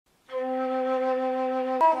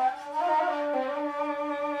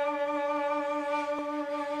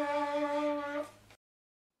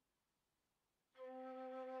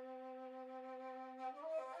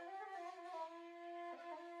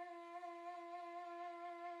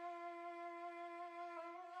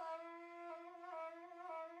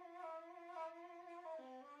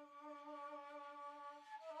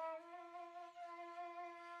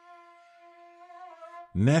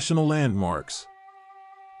National landmarks.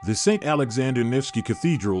 The St. Alexander Nevsky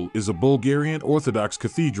Cathedral is a Bulgarian Orthodox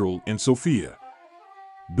cathedral in Sofia.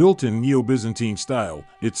 Built in Neo-Byzantine style,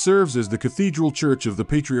 it serves as the cathedral church of the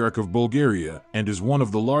Patriarch of Bulgaria and is one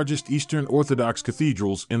of the largest Eastern Orthodox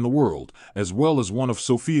cathedrals in the world, as well as one of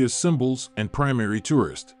Sofia's symbols and primary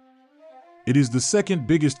tourist. It is the second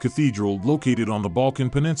biggest cathedral located on the Balkan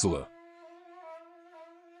Peninsula.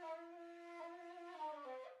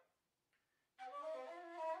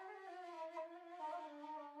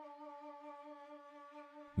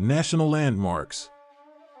 National landmarks.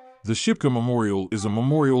 The Shipka Memorial is a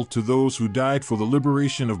memorial to those who died for the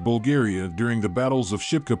liberation of Bulgaria during the battles of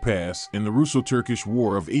Shipka Pass in the Russo-Turkish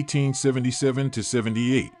War of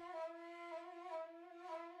 1877–78.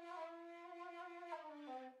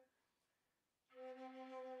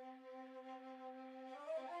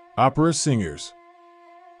 Opera singers.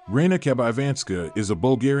 Rena Kabavanska is a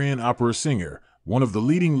Bulgarian opera singer, one of the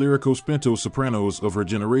leading lyrico-spento-sopranos of her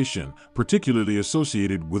generation, particularly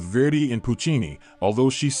associated with Verdi and Puccini, although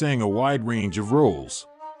she sang a wide range of roles.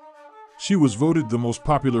 She was voted the most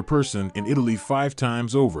popular person in Italy 5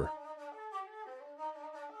 times over.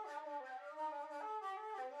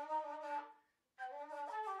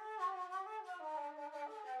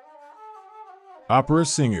 Opera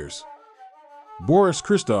singers. Boris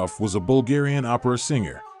Christoph was a Bulgarian opera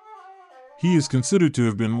singer. He is considered to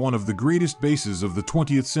have been one of the greatest basses of the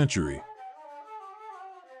 20th century.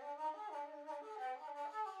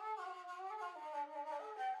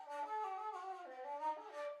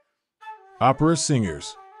 Opera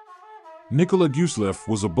singers. Nikola Guslev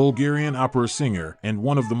was a Bulgarian opera singer and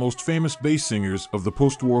one of the most famous bass singers of the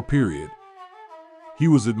post-war period. He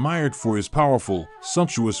was admired for his powerful,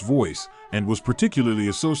 sumptuous voice and was particularly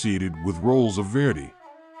associated with roles of Verdi.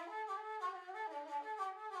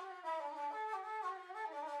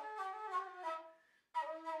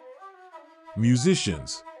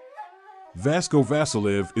 Musicians. Vasko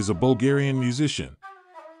Vasilev is a Bulgarian musician.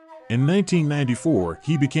 In 1994,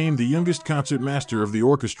 he became the youngest concertmaster of the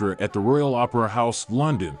orchestra at the Royal Opera House,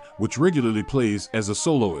 London, which regularly plays as a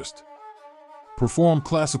soloist. Perform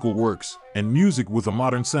classical works and music with a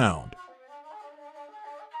modern sound.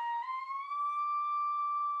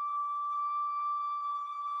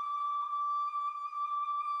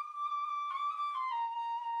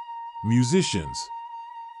 Musicians.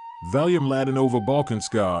 Valia Mladenova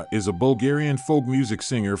Balkanska is a Bulgarian folk music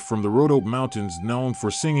singer from the Rhodope Mountains known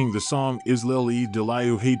for singing the song Izleli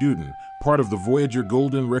Delayu Hayduten, part of the Voyager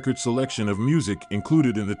Golden Record selection of music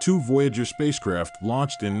included in the 2 Voyager spacecraft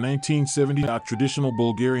launched in 1970. Traditional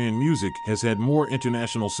Bulgarian music has had more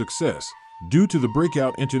international success. Due to the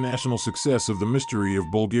breakout international success of The Mystery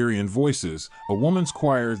of Bulgarian Voices, a woman's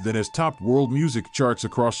choir that has topped world music charts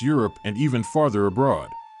across Europe and even farther abroad.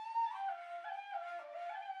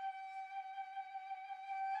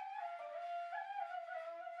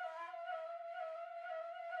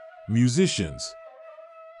 Musicians.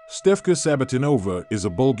 Stefka Sabatinova is a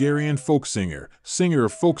Bulgarian folk singer, singer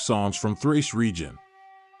of folk songs from Thrace region.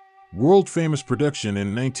 World-famous production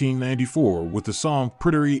in 1994 with the song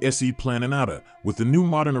Pritari Esi Planinata, with the new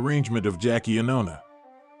modern arrangement of Jackie Anona.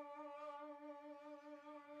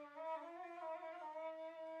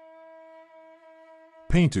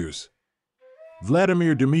 Painters.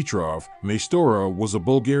 Vladimir Dimitrov Maestora was a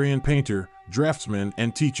Bulgarian painter, draftsman,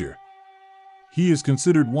 and teacher. He is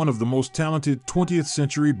considered one of the most talented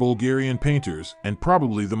 20th-century Bulgarian painters and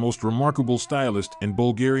probably the most remarkable stylist in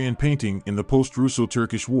Bulgarian painting in the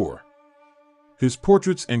post-Russo-Turkish War. His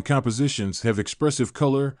portraits and compositions have expressive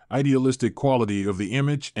color, idealistic quality of the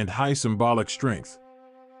image, and high symbolic strength.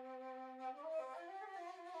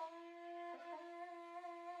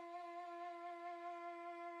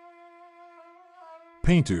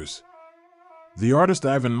 Painters. The artist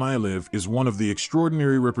Ivan Milev is one of the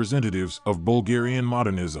extraordinary representatives of Bulgarian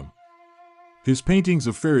modernism. His paintings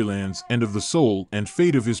of fairylands and of the soul and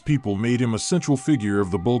fate of his people made him a central figure of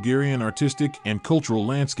the Bulgarian artistic and cultural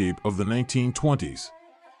landscape of the 1920s.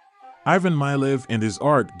 Ivan Milev and his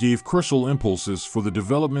art gave crucial impulses for the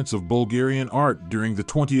developments of Bulgarian art during the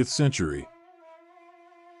 20th century.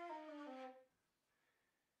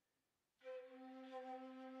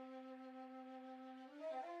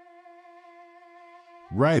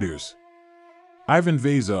 Writers. Ivan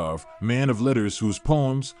Vazov, man of letters whose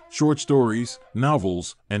poems, short stories,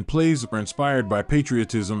 novels, and plays are inspired by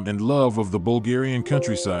patriotism and love of the Bulgarian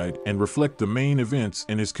countryside and reflect the main events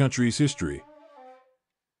in his country's history.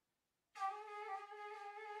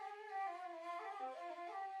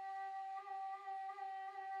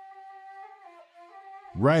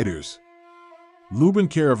 Writers. Luban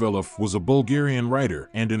Karavelov was a Bulgarian writer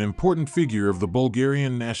and an important figure of the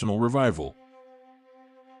Bulgarian national revival.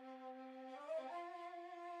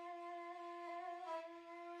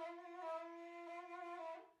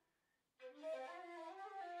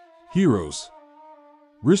 Heroes.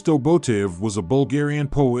 Risto Botev was a Bulgarian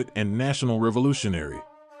poet and national revolutionary.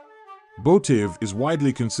 Botev is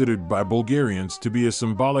widely considered by Bulgarians to be a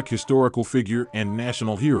symbolic historical figure and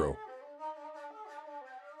national hero.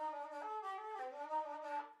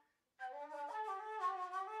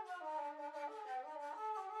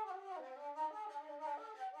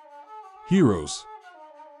 Heroes.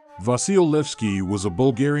 Vasil Levski was a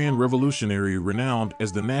Bulgarian revolutionary renowned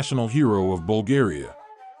as the national hero of Bulgaria.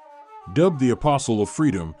 Dubbed the Apostle of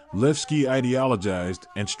Freedom, Levski ideologized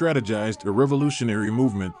and strategized a revolutionary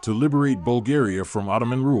movement to liberate Bulgaria from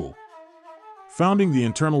Ottoman rule. Founding the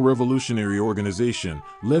Internal Revolutionary Organization,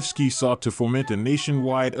 Levski sought to foment a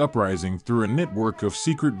nationwide uprising through a network of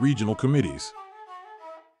secret regional committees.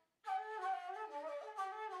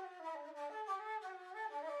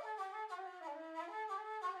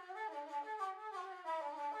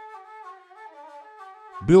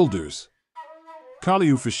 Builders.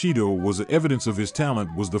 Kaliu Fashido was evidence of his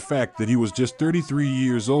talent was the fact that he was just 33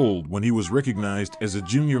 years old when he was recognized as a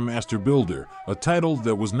junior master builder, a title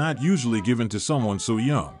that was not usually given to someone so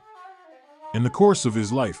young. In the course of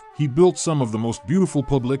his life, he built some of the most beautiful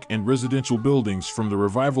public and residential buildings from the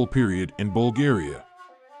revival period in Bulgaria.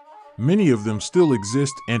 Many of them still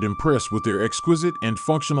exist and impress with their exquisite and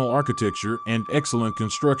functional architecture and excellent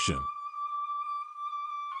construction.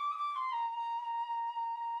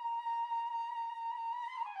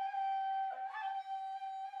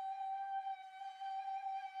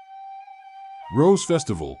 Rose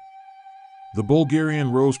Festival. The Bulgarian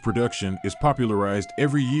rose production is popularized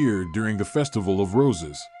every year during the Festival of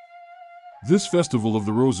Roses. This Festival of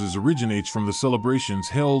the Roses originates from the celebrations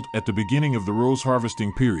held at the beginning of the rose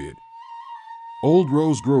harvesting period. Old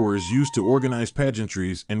rose growers used to organize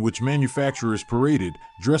pageantries in which manufacturers paraded,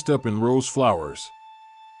 dressed up in rose flowers.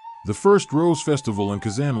 The first Rose Festival in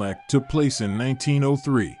Kazanlak took place in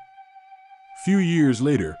 1903. Few years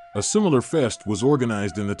later, a similar fest was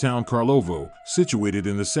organized in the town Karlovo, situated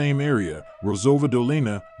in the same area, Rosova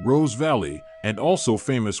Dolina, Rose Valley, and also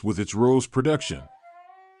famous with its rose production.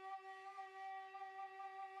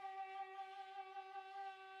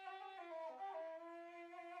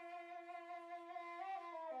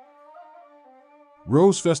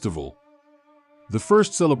 Rose Festival. The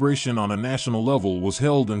first celebration on a national level was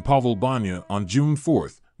held in Pavel-Banya on June 4,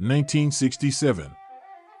 1967.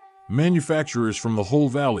 Manufacturers from the whole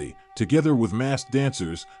valley, together with masked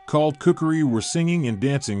dancers, called kukuri, were singing and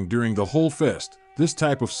dancing during the whole fest. This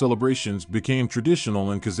type of celebrations became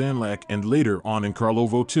traditional in Kazanlak and later on in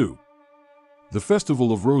Karlovo too. The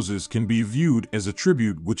Festival of Roses can be viewed as a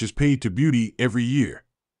tribute which is paid to beauty every year.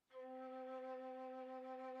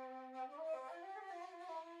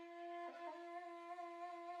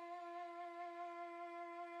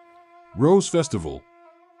 Rose Festival.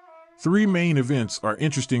 Three main events are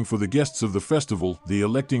interesting for the guests of the festival: the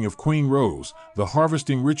electing of Queen Rose, the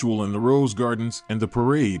harvesting ritual in the rose gardens, and the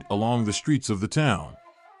parade along the streets of the town.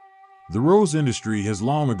 The rose industry has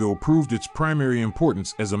long ago proved its primary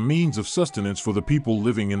importance as a means of sustenance for the people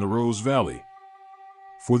living in the Rose Valley.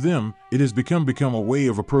 For them, it has become a way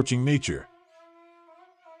of approaching nature.